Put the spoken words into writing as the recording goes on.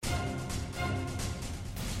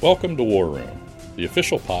Welcome to War Room, the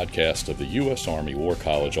official podcast of the U.S. Army War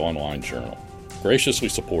College online journal, graciously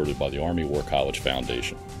supported by the Army War College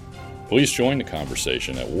Foundation. Please join the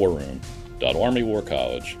conversation at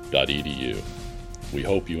warroom.armywarcollege.edu. We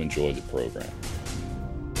hope you enjoy the program.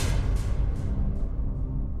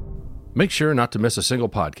 Make sure not to miss a single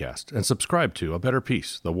podcast and subscribe to A Better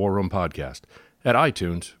Peace, the War Room podcast, at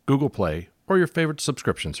iTunes, Google Play, or your favorite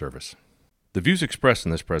subscription service. The views expressed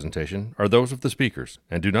in this presentation are those of the speakers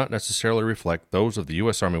and do not necessarily reflect those of the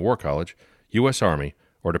U.S. Army War College, U.S. Army,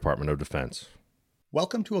 or Department of Defense.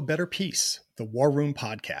 Welcome to A Better Peace, the War Room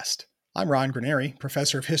podcast. I'm Ron Graneri,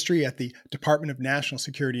 professor of history at the Department of National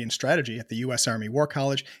Security and Strategy at the U.S. Army War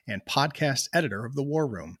College and podcast editor of the War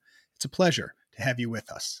Room. It's a pleasure to have you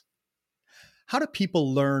with us. How do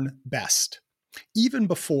people learn best? Even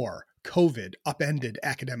before COVID upended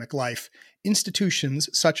academic life, institutions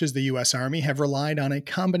such as the U.S. Army have relied on a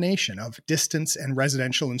combination of distance and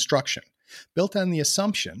residential instruction, built on the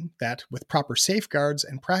assumption that with proper safeguards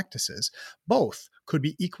and practices, both could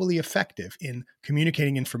be equally effective in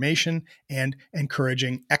communicating information and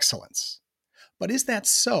encouraging excellence. But is that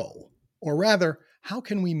so? Or rather, how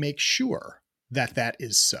can we make sure that that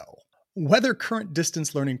is so? Whether current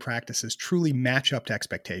distance learning practices truly match up to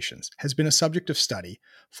expectations has been a subject of study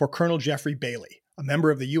for Colonel Jeffrey Bailey, a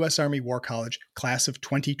member of the U.S. Army War College class of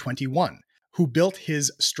 2021, who built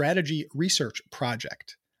his strategy research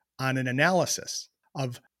project on an analysis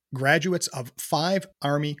of graduates of 5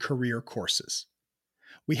 Army career courses.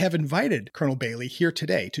 We have invited Colonel Bailey here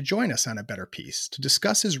today to join us on A Better Peace to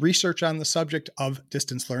discuss his research on the subject of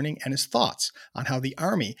distance learning and his thoughts on how the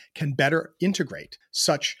Army can better integrate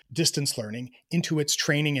such distance learning into its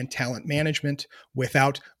training and talent management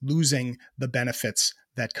without losing the benefits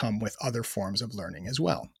that come with other forms of learning as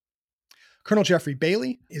well. Colonel Jeffrey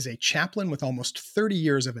Bailey is a chaplain with almost 30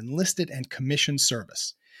 years of enlisted and commissioned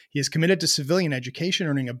service. He is committed to civilian education,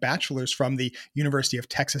 earning a bachelor's from the University of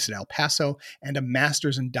Texas at El Paso and a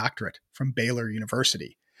master's and doctorate from Baylor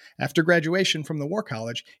University. After graduation from the War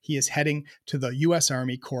College, he is heading to the U.S.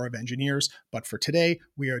 Army Corps of Engineers, but for today,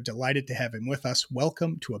 we are delighted to have him with us.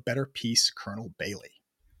 Welcome to A Better Peace, Colonel Bailey.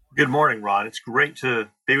 Good morning, Ron. It's great to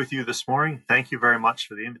be with you this morning. Thank you very much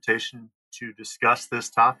for the invitation to discuss this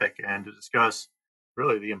topic and to discuss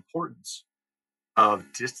really the importance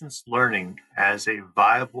of distance learning as a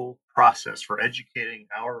viable process for educating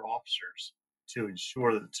our officers to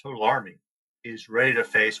ensure that the total Army is ready to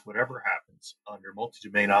face whatever happens under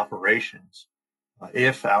multi-domain operations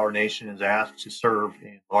if our nation is asked to serve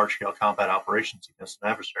in large-scale combat operations against an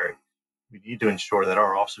adversary. We need to ensure that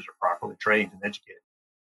our officers are properly trained and educated.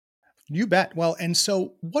 You bet. Well, and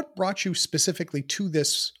so what brought you specifically to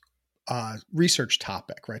this research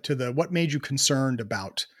topic, right? What made you concerned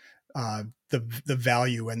about the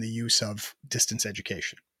value and the use of distance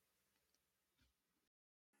education?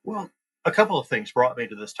 Well, a couple of things brought me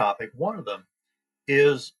to this topic. One of them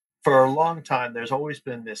is for a long time, there's always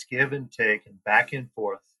been this give and take and back and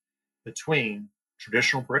forth between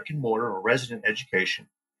traditional brick and mortar or resident education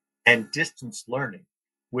and distance learning,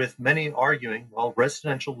 with many arguing, well,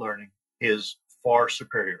 residential learning is far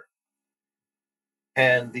superior.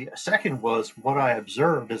 And the second was what I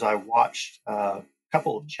observed as I watched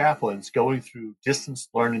couple of chaplains going through distance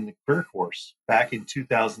learning the career course back in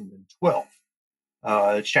 2012.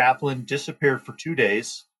 A chaplain disappeared for 2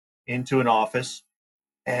 days into an office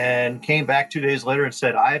and came back 2 days later and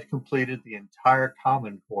said, I have completed the entire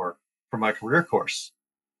Common Core for my career course.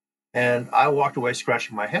 And I walked away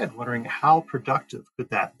scratching my head, wondering how productive could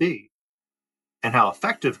that be? And how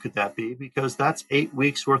effective could that be? Because that's 8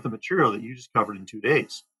 weeks worth of material that you just covered in 2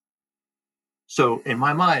 days. So in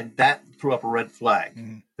my mind, that threw up a red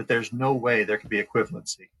flag that there's no way there could be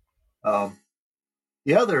equivalency.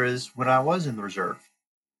 The other is when I was in the reserve,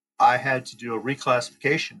 I had to do a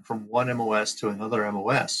reclassification from one MOS to another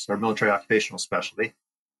MOS, or military occupational specialty.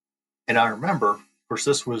 And I remember, of course,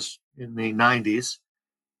 this was in the 90s,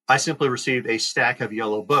 I simply received a stack of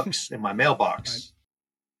yellow books in my mailbox.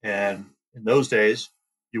 Right. And in those days,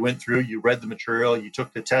 you went through, you read the material, you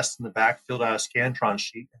took the test in the back, filled out a Scantron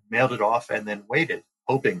sheet, and mailed it off, and then waited,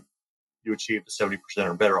 hoping you achieved the 70%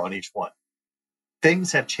 or better on each one.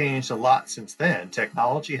 Things have changed a lot since then.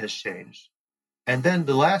 Technology has changed. And then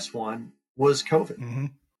the last one was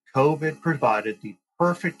COVID. COVID provided the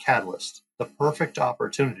perfect catalyst, the perfect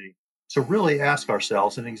opportunity to really ask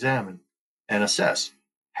ourselves and examine and assess,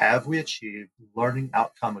 have we achieved learning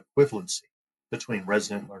outcome equivalency between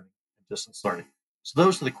resident learning and distance learning? So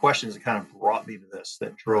those are the questions that kind of brought me to this,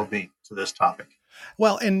 that drove me to this topic.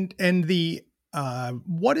 Well, and the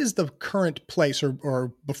what is the current place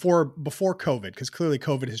or before COVID? Because clearly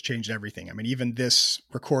COVID has changed everything. I mean, even this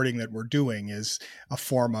recording that we're doing is a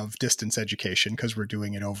form of distance education because we're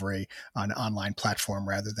doing it over an online platform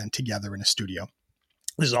rather than together in a studio.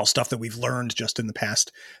 This is all stuff that we've learned just in the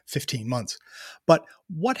past 15 months. But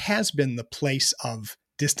what has been the place of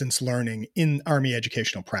distance learning in Army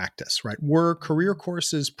educational practice, right? Were career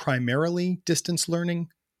courses primarily distance learning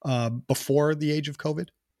before the age of COVID?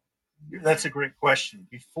 That's a great question.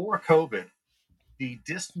 Before COVID, the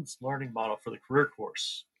distance learning model for the career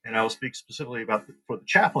course, and I will speak specifically about for the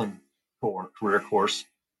chaplain corps career course,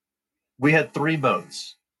 we had three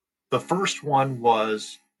modes. The first one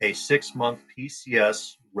was a 6-month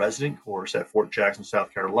PCS resident course at Fort Jackson,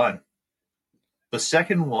 South Carolina. The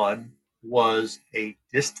second one was a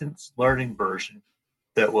distance learning version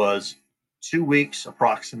that was 2 weeks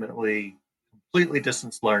approximately completely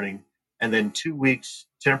distance learning, and then 2 weeks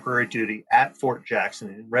temporary duty at Fort Jackson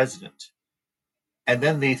in resident. And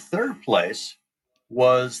then the third place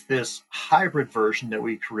was this hybrid version that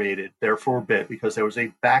we created there for a bit because there was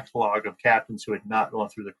a backlog of captains who had not gone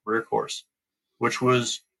through the career course, which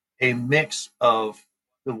was a mix of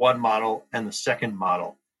the one model and the second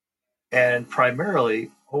model. And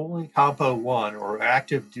primarily, only Compo 1 or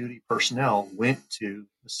active duty personnel went to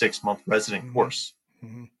the 6-month resident course,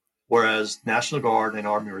 whereas National Guard and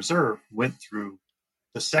Army Reserve went through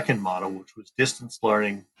the second model, which was distance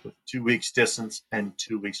learning with 2 weeks distance and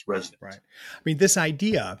 2 weeks resident. Right. I mean, this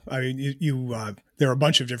idea, I mean, there are a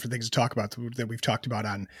bunch of different things to talk about that we've talked about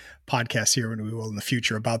on podcasts here and we will in the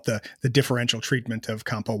future about the differential treatment of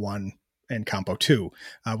Compo 1 and Compo 2,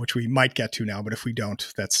 which we might get to now, but if we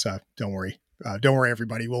don't, that's, don't worry. Don't worry,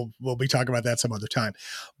 everybody. We'll be talking about that some other time.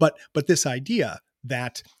 But this idea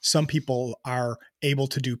that some people are able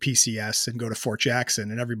to do PCS and go to Fort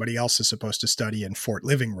Jackson and everybody else is supposed to study in Fort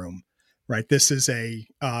Living Room, right? This is a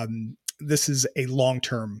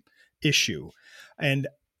long-term issue. And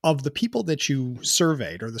of the people that you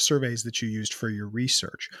surveyed or the surveys that you used for your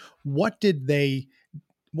research, what did they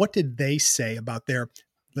say about their,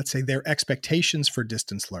 let's say, their expectations for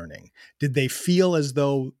distance learning? Did they feel as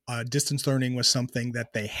though distance learning was something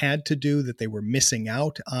that they had to do, that they were missing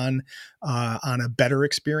out on a better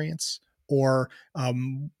experience? Or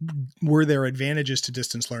were there advantages to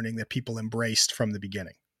distance learning that people embraced from the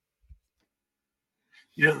beginning?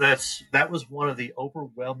 You know, that was one of the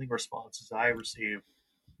overwhelming responses I received,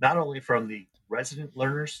 not only from the resident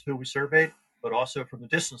learners who we surveyed, but also from the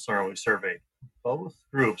distance learner we surveyed. Both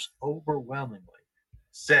groups overwhelmingly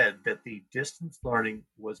said that the distance learning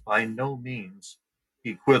was by no means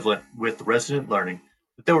equivalent with the resident learning,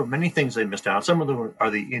 but there were many things they missed out. Some of them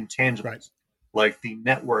are the intangibles, right, like the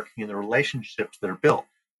networking and the relationships that are built.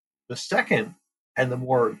 The second and the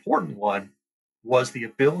more important one was the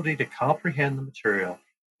ability to comprehend the material,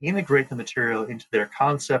 integrate the material into their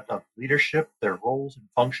concept of leadership, their roles and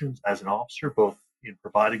functions as an officer, both in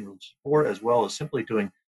providing support as well as simply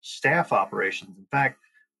doing staff operations. In fact,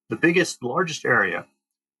 the largest area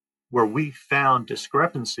where we found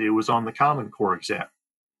discrepancy was on the Common Core exam.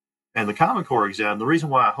 And the Common Core exam, the reason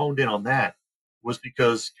why I honed in on that was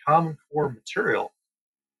because Common Core material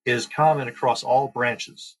is common across all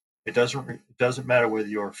branches. It doesn't matter whether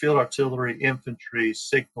you're field artillery, infantry,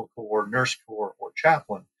 signal corps, nurse corps, or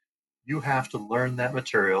chaplain. You have to learn that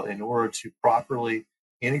material in order to properly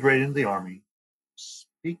integrate into the Army,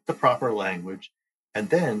 speak the proper language, and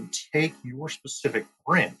then take your specific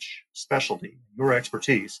branch, specialty, your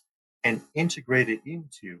expertise, and integrate it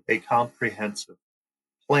into a comprehensive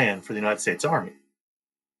plan for the United States Army.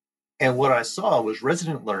 And what I saw was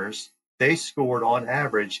resident learners, they scored on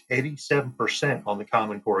average 87% on the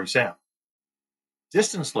Common Core exam.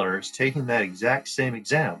 Distance learners taking that exact same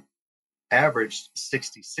exam averaged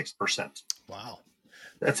 66%. Wow.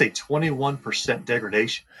 That's a 21%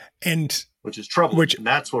 degradation. And which is troubling. And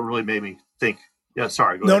that's what really made me think. Yeah,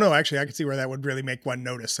 sorry. Go ahead. No, actually, I can see where that would really make one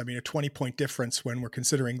notice. I mean, a 20-point difference when we're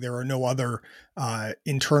considering there are no other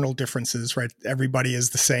internal differences, right? Everybody is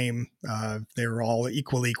the same. They're all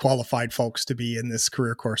equally qualified folks to be in this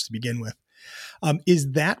career course to begin with.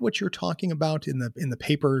 Is that what you're talking about in the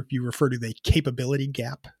paper? You refer to the capability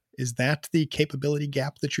gap. Is that the capability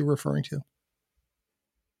gap that you're referring to?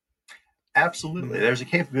 Absolutely. There's a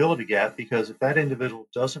capability gap because if that individual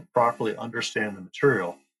doesn't properly understand the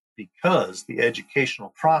material, because the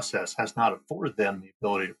educational process has not afforded them the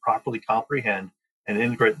ability to properly comprehend and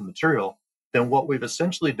integrate the material, then what we've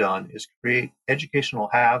essentially done is create educational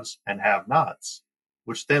haves and have-nots,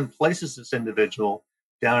 which then places this individual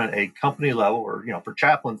down at a company level, or, for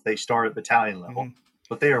chaplains, they start at battalion level,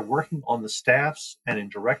 but they are working on the staffs and in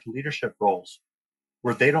direct leadership roles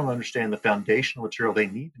where they don't understand the foundational material they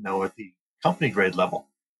need to know at the company grade level.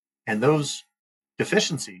 And those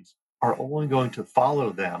deficiencies are only going to follow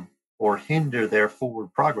them or hinder their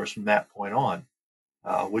forward progress from that point on,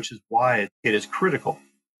 which is why it is critical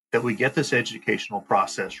that we get this educational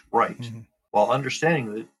process right, while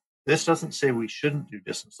understanding that this doesn't say we shouldn't do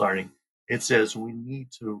distance learning. It says we need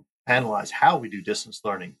to analyze how we do distance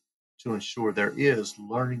learning to ensure there is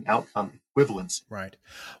learning outcome equivalency. Right.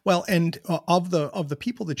 Well, and of the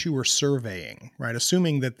people that you were surveying, right,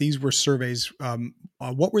 assuming that these were surveys,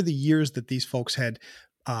 what were the years that these folks had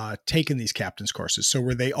taken these captain's courses? So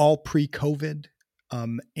were they all pre-COVID?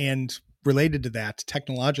 And related to that,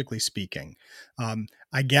 technologically speaking,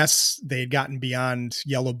 I guess they had gotten beyond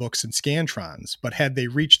Yellow Books and Scantrons, but had they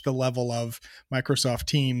reached the level of Microsoft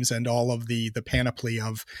Teams and all of the panoply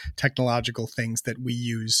of technological things that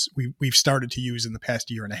we've started to use in the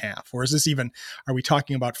past year and a half? Or is this even, are we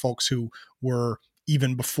talking about folks who were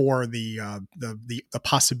even before the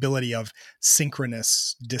possibility of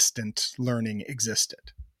synchronous distant learning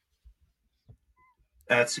existed?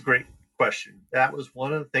 That's a great question. That was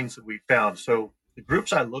one of the things that we found. So the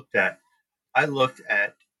groups I looked at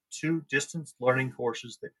 2 distance learning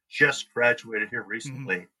courses that just graduated here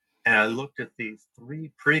recently. And I looked at the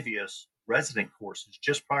 3 previous resident courses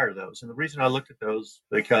just prior to those. And the reason I looked at those,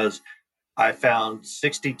 because I found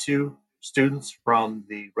 62 students from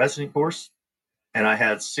the resident course, and I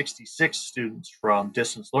had 66 students from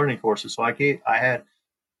distance learning courses. So I had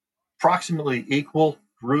approximately equal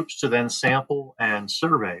groups to then sample and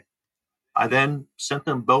survey. I then sent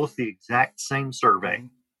them both the exact same survey,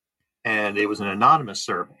 and it was an anonymous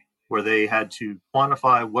survey where they had to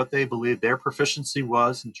quantify what they believed their proficiency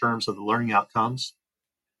was in terms of the learning outcomes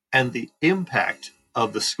and the impact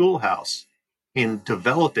of the schoolhouse in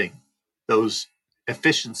developing those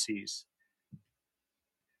efficiencies.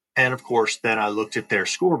 And of course, then I looked at their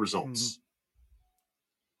score results.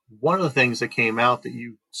 One of the things that came out that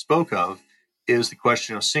you spoke of is the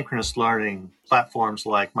question of synchronous learning platforms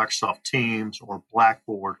like Microsoft Teams or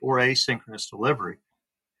Blackboard or asynchronous delivery.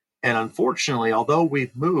 And unfortunately, although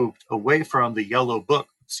we've moved away from the Yellow Book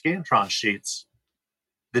Scantron sheets,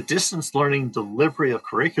 the distance learning delivery of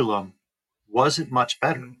curriculum wasn't much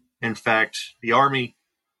better. In fact, the Army,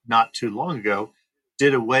 not too long ago,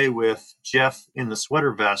 did away with Jeff in the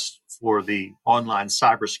sweater vest for the online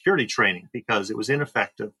cybersecurity training because it was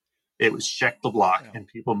ineffective. It was check the block, and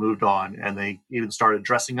people moved on, and they even started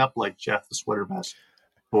dressing up like Jeff the sweater vest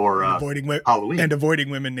for Halloween. And avoiding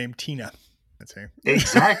women named Tina. That's her.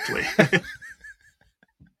 Exactly.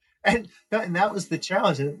 and that was the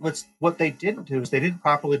challenge. And what they didn't do is they didn't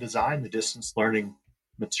properly design the distance learning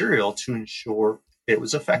material to ensure it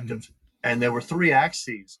was effective. And there were 3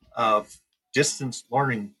 axes of distance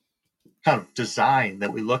learning kind of design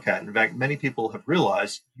that we look at. In fact, many people have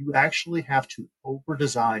realized you actually have to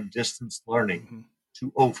over-design distance learning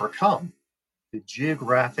to overcome the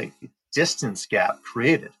geographic distance gap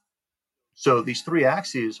created. So these 3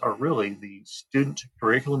 axes are really the student to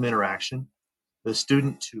curriculum interaction, the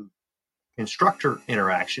student to instructor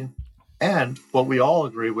interaction, and what we all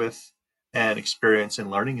agree with and experience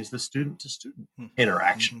in learning is the student to student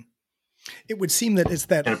interaction. It would seem that it's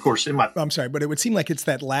that, and of course, I'm sorry, but it would seem like it's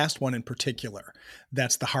that last one in particular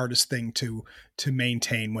that's the hardest thing to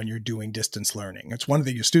maintain when you're doing distance learning. It's one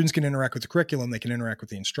thing your students can interact with the curriculum, they can interact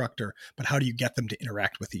with the instructor, but how do you get them to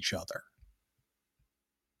interact with each other?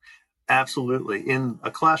 Absolutely. In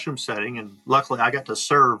a classroom setting, and luckily I got to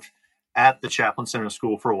serve at the Chaplain Center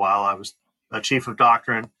School for a while. I was a chief of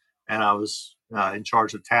doctrine, and I was in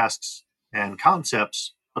charge of tasks and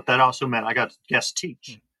concepts, but that also meant I got to guest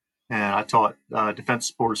teach. And I taught defense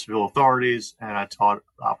support of civil authorities, and I taught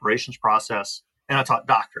operations process, and I taught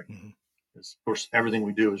doctrine. Because, of course, everything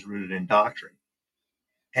we do is rooted in doctrine.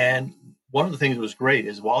 And one of the things that was great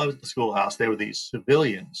is while I was at the schoolhouse, there were these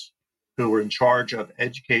civilians who were in charge of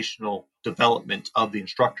educational development of the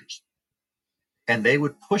instructors. And they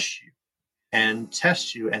would push you and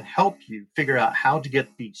test you and help you figure out how to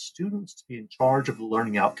get the students to be in charge of the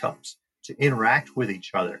learning outcomes, to interact with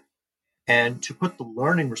each other, and to put the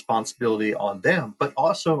learning responsibility on them, but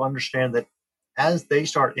also understand that as they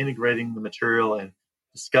start integrating the material and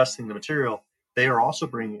discussing the material, they are also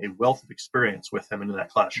bringing a wealth of experience with them into that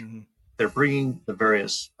classroom. They're bringing the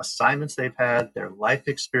various assignments they've had, their life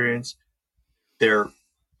experience, their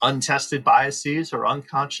untested biases or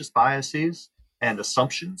unconscious biases and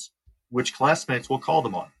assumptions, which classmates will call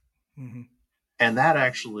them on. And that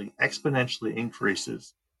actually exponentially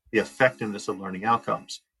increases the effectiveness of learning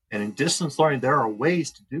outcomes. And in distance learning, there are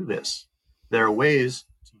ways to do this. There are ways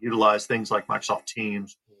to utilize things like Microsoft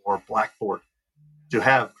Teams or Blackboard to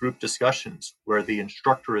have group discussions where the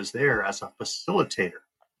instructor is there as a facilitator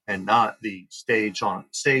and not the sage on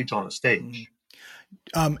a stage.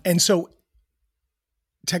 And so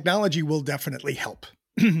technology will definitely help,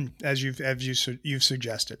 as you've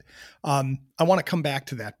suggested. I want to come back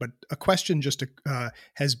to that, but a question just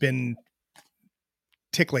has been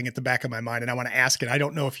tickling at the back of my mind, and I want to ask it. I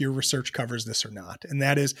don't know if your research covers this or not, and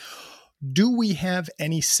that is, do we have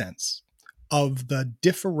any sense of the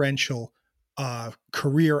differential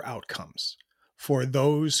career outcomes for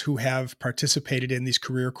those who have participated in these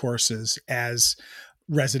career courses as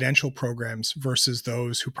residential programs versus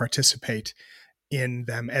those who participate in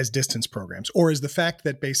them as distance programs? Or is the fact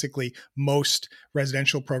that basically most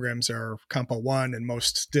residential programs are Compo 1 and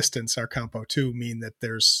most distance are Compo 2 mean that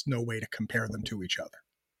there's no way to compare them to each other?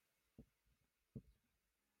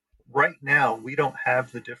 Right now, we don't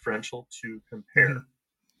have the differential to compare. Mm-hmm.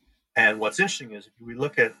 And what's interesting is if we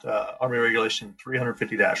look at Army Regulation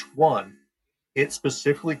 350-1, it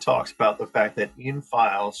specifically talks about the fact that in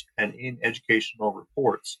files and in educational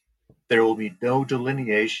reports, there will be no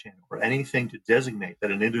delineation or anything to designate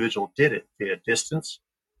that an individual did it via distance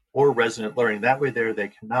or resident learning. That way there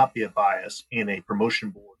cannot be a bias in a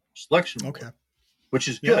promotion board or selection board, which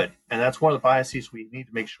is good. And that's one of the biases we need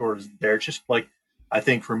to make sure is there. Just like, I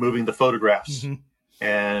think, removing the photographs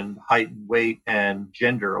and height and weight and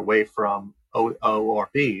gender away from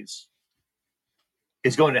ORBs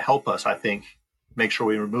is going to help us, I think, make sure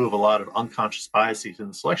we remove a lot of unconscious biases in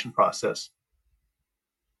the selection process.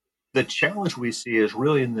 The challenge we see is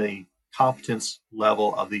really in the competence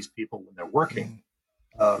level of these people when they're working.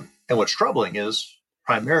 And what's troubling is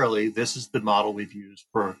primarily this is the model we've used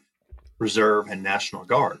for Reserve and National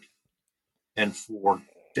Guard. And for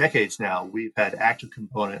decades now, we've had active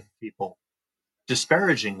component people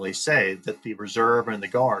disparagingly say that the Reserve and the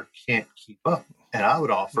Guard can't keep up. And I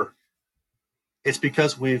would offer it's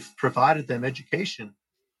because we've provided them education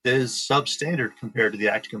that is substandard compared to the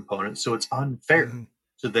active component. So it's unfair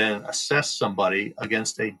to then assess somebody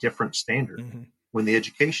against a different standard when the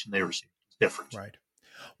education they receive is different. Right.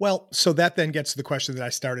 Well, so that then gets to the question that I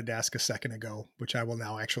started to ask a second ago, which I will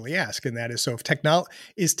now actually ask. And that is, so if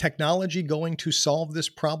is technology going to solve this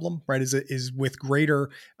problem, right? Is with greater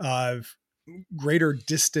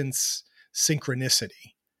distance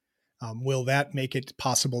synchronicity, will that make it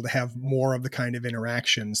possible to have more of the kind of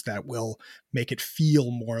interactions that will make it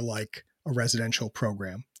feel more like a residential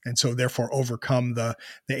program, and so therefore overcome the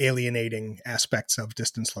alienating aspects of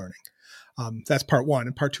distance learning? That's part one.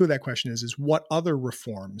 And part two of that question is what other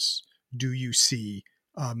reforms do you see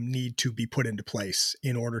need to be put into place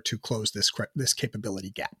in order to close this capability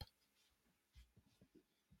gap?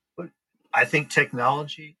 I think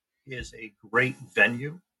technology is a great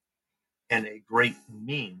venue and a great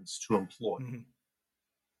means to employ.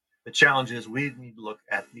 The challenge is we need to look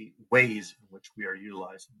at the ways in which we are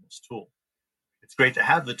utilizing this tool. It's great to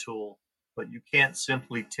have the tool, but you can't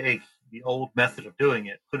simply take the old method of doing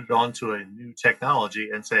it, put it onto a new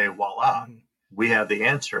technology and say, voila, we have the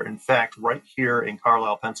answer. In fact, right here in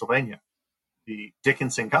Carlisle, Pennsylvania, the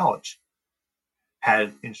Dickinson College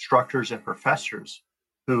had instructors and professors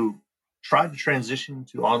who tried to transition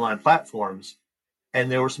to online platforms,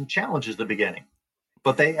 and there were some challenges at the beginning,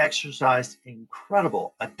 but they exercised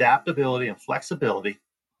incredible adaptability and flexibility,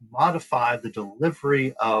 modified the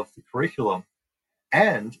delivery of the curriculum.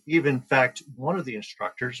 And even, in fact, one of the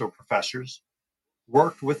instructors or professors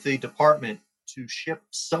worked with the department to ship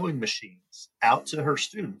sewing machines out to her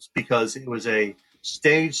students because it was a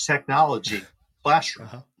staged technology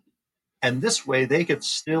classroom. And this way they could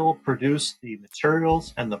still produce the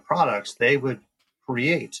materials and the products they would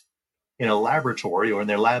create in a laboratory or in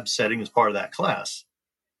their lab setting as part of that class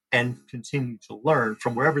and continue to learn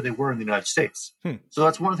from wherever they were in the United States. So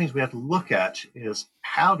that's one of the things we have to look at is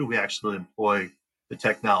how do we actually employ the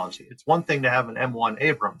technology? It's one thing to have an M1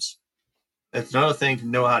 Abrams. It's another thing to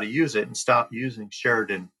know how to use it and stop using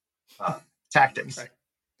Sheridan tactics. Right.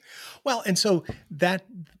 Well, and so that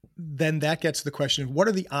gets to the question of what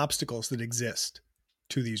are the obstacles that exist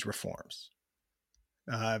to these reforms?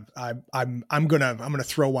 I'm gonna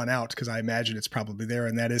throw one out because I imagine it's probably there,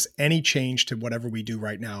 and that is any change to whatever we do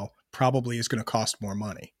right now probably is going to cost more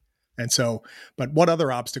money. And so, but what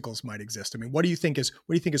other obstacles might exist? I mean, what do you think is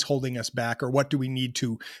holding us back, or what do we need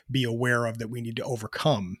to be aware of that we need to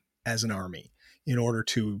overcome as an Army in order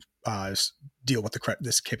to deal with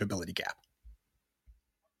this capability gap?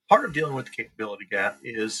 Part of dealing with the capability gap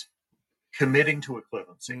is committing to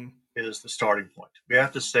equivalency is the starting point. We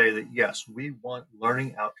have to say that, yes, we want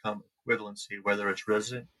learning outcome equivalency, whether it's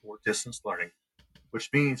resident or distance learning, which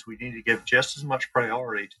means we need to give just as much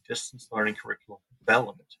priority to distance learning curriculum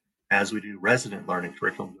development as we do resident learning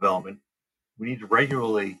curriculum development, we need to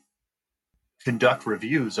regularly conduct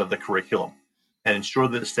reviews of the curriculum and ensure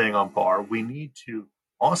that it's staying on par. We need to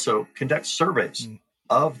also conduct surveys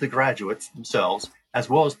of the graduates themselves, as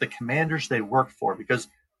well as the commanders they work for, because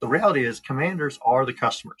the reality is commanders are the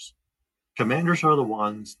customers. Commanders are the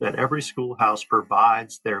ones that every schoolhouse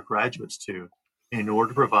provides their graduates to in order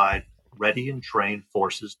to provide ready and trained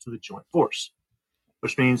forces to the joint force,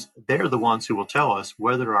 which means they're the ones who will tell us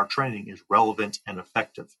whether our training is relevant and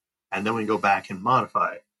effective, and then we go back and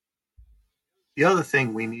modify it. The other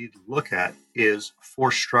thing we need to look at is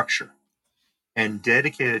force structure and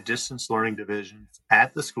dedicated distance learning divisions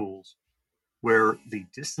at the schools where the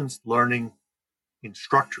distance learning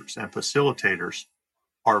instructors and facilitators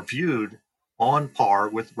are viewed on par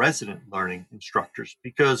with resident learning instructors,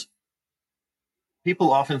 because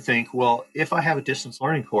people often think, well, if I have a distance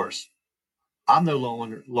learning course, I'm no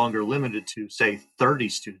longer limited to, say, 30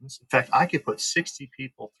 students. In fact, I could put 60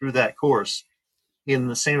 people through that course in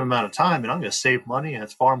the same amount of time, and I'm going to save money, and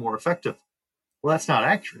it's far more effective. Well, that's not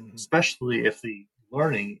accurate, especially if the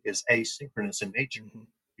learning is asynchronous in nature,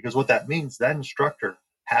 because what that means, that instructor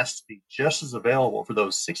has to be just as available for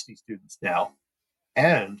those 60 students now,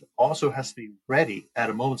 and also has to be ready at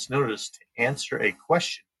a moment's notice to answer a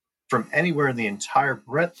question from anywhere in the entire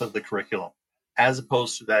breadth of the curriculum, as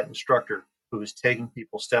opposed to that instructor who is taking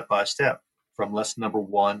people step by step from lesson number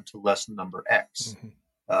 1 to lesson number X.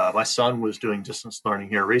 My son was doing distance learning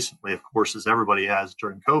here recently, of course, as everybody has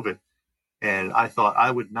during COVID. And I thought I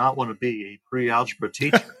would not want to be a pre-algebra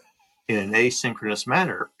teacher in an asynchronous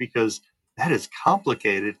manner, because that is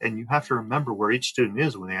complicated and you have to remember where each student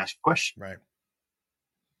is when they ask a question. Right.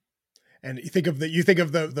 And you think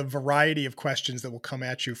of the variety of questions that will come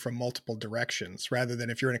at you from multiple directions, rather than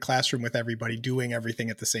if you're in a classroom with everybody doing everything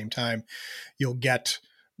at the same time, you'll get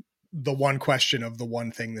the one question of the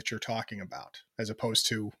one thing that you're talking about, as opposed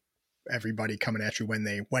to everybody coming at you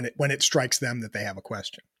when it strikes them that they have a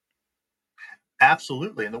question.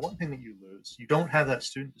 Absolutely. And the one thing that you lose, you don't have that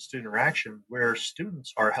student-to-student interaction where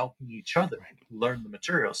students are helping each other learn the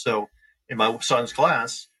material. So in my son's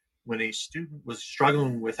class, when a student was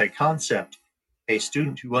struggling with a concept, a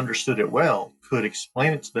student who understood it well could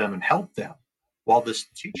explain it to them and help them, while this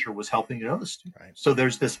teacher was helping another student. Right. So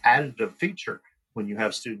there's this additive feature when you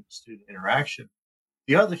have student-to-student interaction.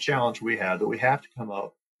 The other challenge we have that we have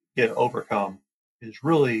to overcome is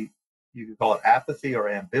really, you could call it apathy or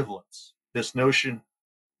ambivalence. This notion,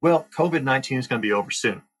 well, COVID-19 is going to be over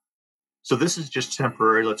soon, so this is just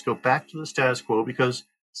temporary. Let's go back to the status quo, because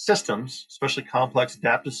systems, especially complex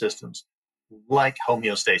adaptive systems, like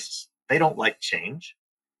homeostasis. They don't like change.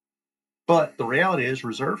 But the reality is,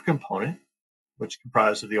 reserve component, which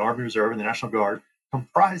comprises of the Army Reserve and the National Guard,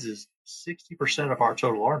 comprises 60% of our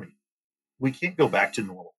total Army. We can't go back to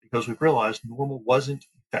normal because we've realized normal wasn't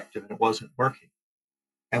effective and it wasn't working.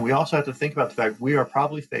 And we also have to think about the fact we are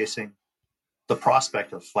probably facing the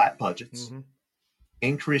prospect of flat budgets,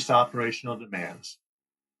 increased operational demands,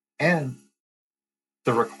 and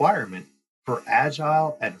the requirement for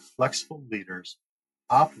agile and flexible leaders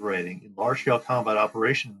operating in large-scale combat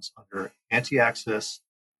operations under anti-access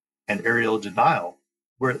and aerial denial,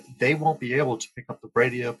 where they won't be able to pick up the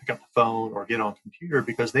radio, pick up the phone, or get on computer,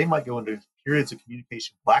 because they might go into periods of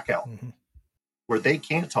communication blackout where they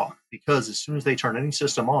can't talk, because as soon as they turn any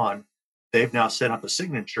system on, they've now set up a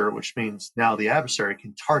signature, which means now the adversary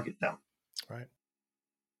can target them. Right.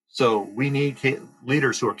 So we need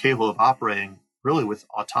leaders who are capable of operating really with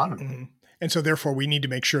autonomy. And so therefore we need to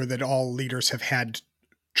make sure that all leaders have had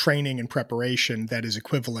training and preparation that is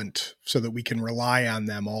equivalent, so that we can rely on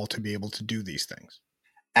them all to be able to do these things.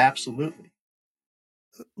 Absolutely.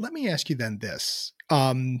 Let me ask you then this,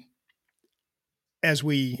 as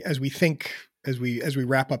we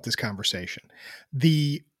wrap up this conversation,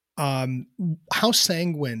 how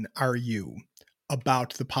sanguine are you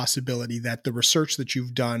about the possibility that the research that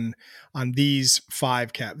you've done on these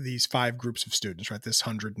five groups of students, right, this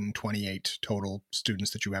 128 total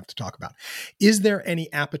students that you have to talk about, is there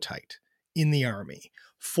any appetite in the Army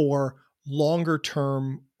for longer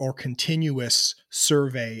term or continuous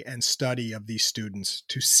survey and study of these students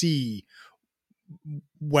to see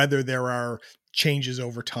whether there are changes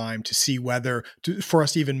over time, to see for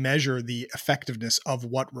us to even measure the effectiveness of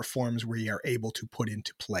what reforms we are able to put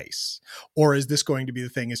into place? Or is this going to be the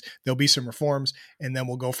thing, is there'll be some reforms and then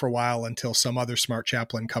we'll go for a while until some other smart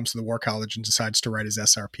chaplain comes to the War College and decides to write his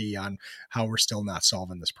SRP on how we're still not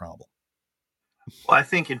solving this problem? Well, I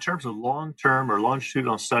think in terms of long-term or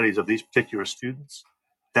longitudinal studies of these particular students,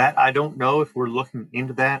 that I don't know if we're looking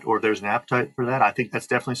into that or there's an appetite for that. I think that's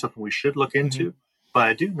definitely something we should look into. But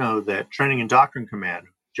I do know that Training and Doctrine Command,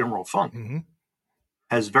 General Funk,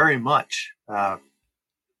 has very much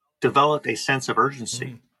developed a sense of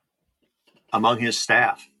urgency among his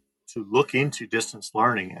staff to look into distance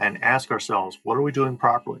learning and ask ourselves, what are we doing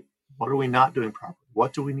properly? What are we not doing properly?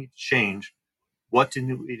 What do we need to change? What do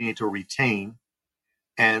we need to retain?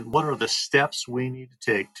 And what are the steps we need to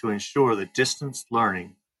take to ensure that distance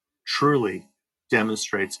learning truly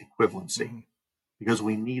demonstrates equivalency? Because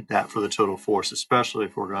we need that for the total force, especially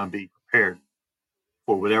if we're going to be prepared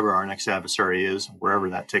for whatever our next adversary is, wherever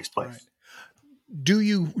that takes place. Right. Do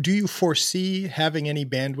you foresee having any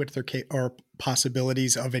bandwidth or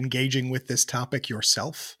possibilities of engaging with this topic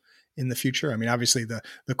yourself in the future? I mean, obviously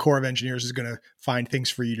the Corps of Engineers is going to find things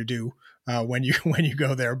for you to do when you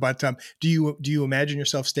go there. But do you imagine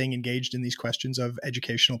yourself staying engaged in these questions of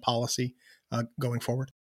educational policy going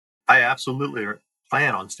forward? I absolutely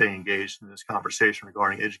plan on staying engaged in this conversation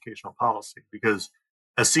regarding educational policy, because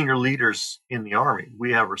as senior leaders in the Army,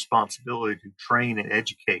 we have a responsibility to train and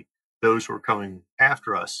educate those who are coming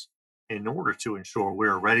after us in order to ensure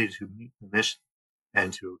we're ready to meet the mission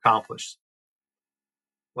and to accomplish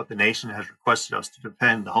what the nation has requested us to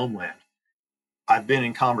defend the homeland. I've been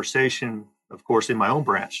in conversation, of course, in my own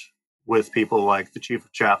branch with people like the Chief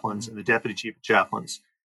of Chaplains and the Deputy Chief of Chaplains,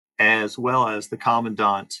 as well as the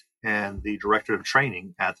Commandant and the Director of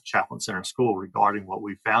Training at the Chaplain Center School regarding what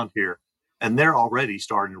we found here. And they're already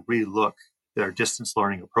starting to relook their distance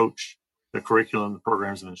learning approach, their curriculum, the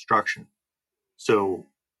programs of instruction. So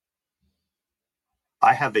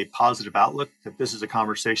I have a positive outlook that this is a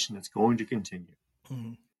conversation that's going to continue.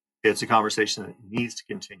 It's a conversation that needs to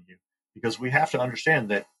continue, because we have to understand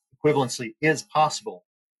that equivalency is possible,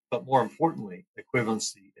 but more importantly,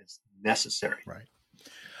 equivalency is necessary. Right.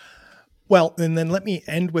 Well, and then let me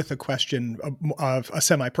end with a question, of a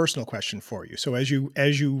semi-personal question for you. So as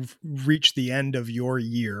you've reached the end of your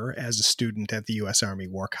year as a student at the U.S. Army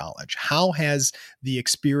War College, how has the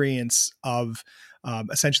experience of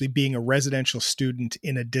essentially being a residential student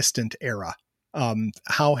in a distant era,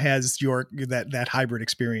 how has that hybrid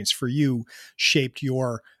experience for you shaped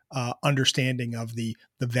your understanding of the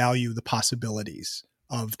value, the possibilities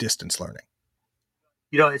of distance learning?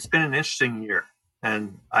 It's been an interesting year.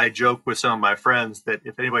 And I joke with some of my friends that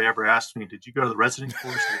if anybody ever asked me, did you go to the resident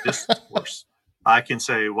course or the distance course? I can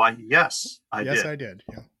say, why, yes, I did. Yes, I did.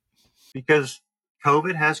 Yeah. Because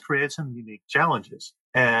COVID has created some unique challenges.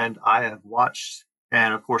 And I have watched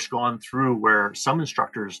and, of course, gone through where some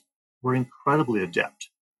instructors were incredibly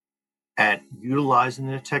adept at utilizing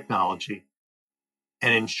the technology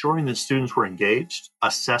and ensuring that students were engaged,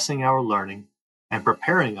 assessing our learning, and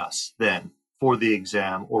preparing us then for the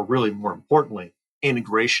exam, or really more importantly,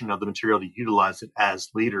 integration of the material to utilize it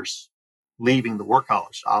as leaders leaving the War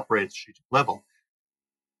College to operate at the strategic level.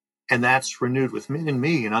 And that's renewed with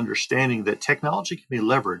me in understanding that technology can be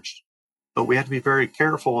leveraged, but we have to be very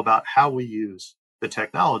careful about how we use the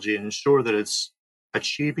technology and ensure that it's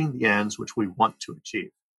achieving the ends which we want to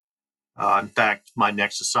achieve. In fact, my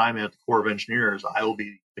next assignment at the Corps of Engineers, I will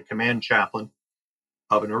be the command chaplain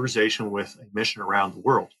of an organization with a mission around the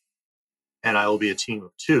world. And I will be a team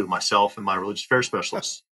of two, myself and my religious affairs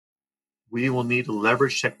specialists. We will need to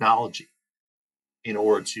leverage technology in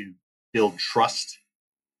order to build trust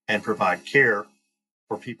and provide care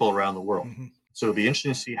for people around the world. So it'll be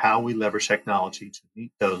interesting to see how we leverage technology to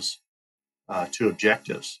meet those two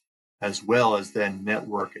objectives, as well as then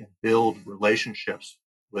network and build relationships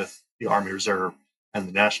with the Army Reserve and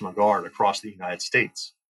the National Guard across the United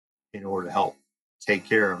States in order to help take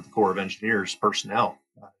care of the Corps of Engineers personnel.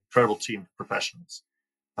 Incredible team of professionals,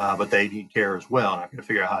 but they need care as well. And I'm going to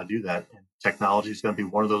figure out how to do that. And technology is going to be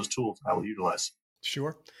one of those tools I will utilize.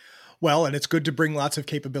 Sure. Well, and it's good to bring lots of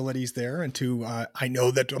capabilities there. And I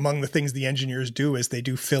know that among the things the engineers do is they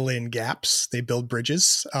do fill in gaps, they build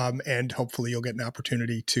bridges, and hopefully you'll get an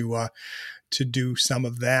opportunity to do some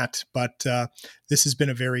of that. But this has been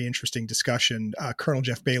a very interesting discussion. Colonel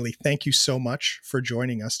Jeff Bailey, thank you so much for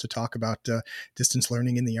joining us to talk about distance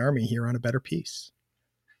learning in the Army here on A Better Peace.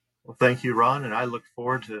 Well, thank you, Ron, and I look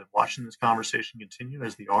forward to watching this conversation continue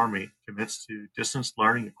as the Army commits to distance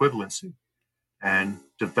learning equivalency and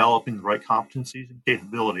developing the right competencies and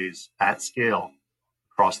capabilities at scale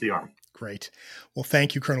across the Army. Great. Well,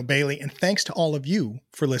 thank you, Colonel Bailey, and thanks to all of you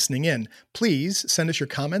for listening in. Please send us your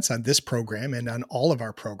comments on this program and on all of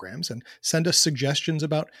our programs, and send us suggestions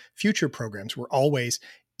about future programs. We're always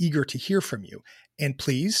eager to hear from you. And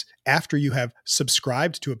please, after you have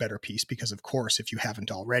subscribed to A Better Peace, because of course, if you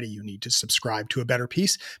haven't already, you need to subscribe to A Better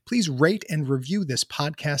Peace, please rate and review this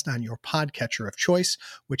podcast on your podcatcher of choice,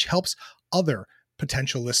 which helps other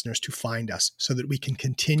potential listeners to find us so that we can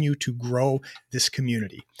continue to grow this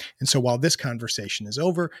community. And so while this conversation is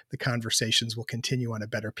over, the conversations will continue on A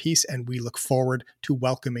Better Peace, and we look forward to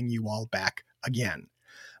welcoming you all back again.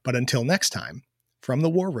 But until next time, from the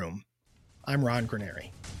War Room, I'm Ron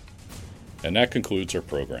Granieri. And that concludes our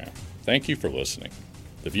program. Thank you for listening.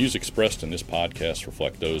 The views expressed in this podcast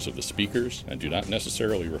reflect those of the speakers and do not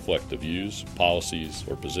necessarily reflect the views, policies,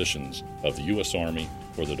 or positions of the U.S. Army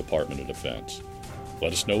or the Department of Defense.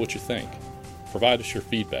 Let us know what you think. Provide us your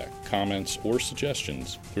feedback, comments, or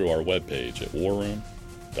suggestions through our webpage at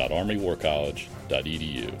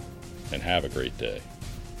warroom.armywarcollege.edu. And have a great day.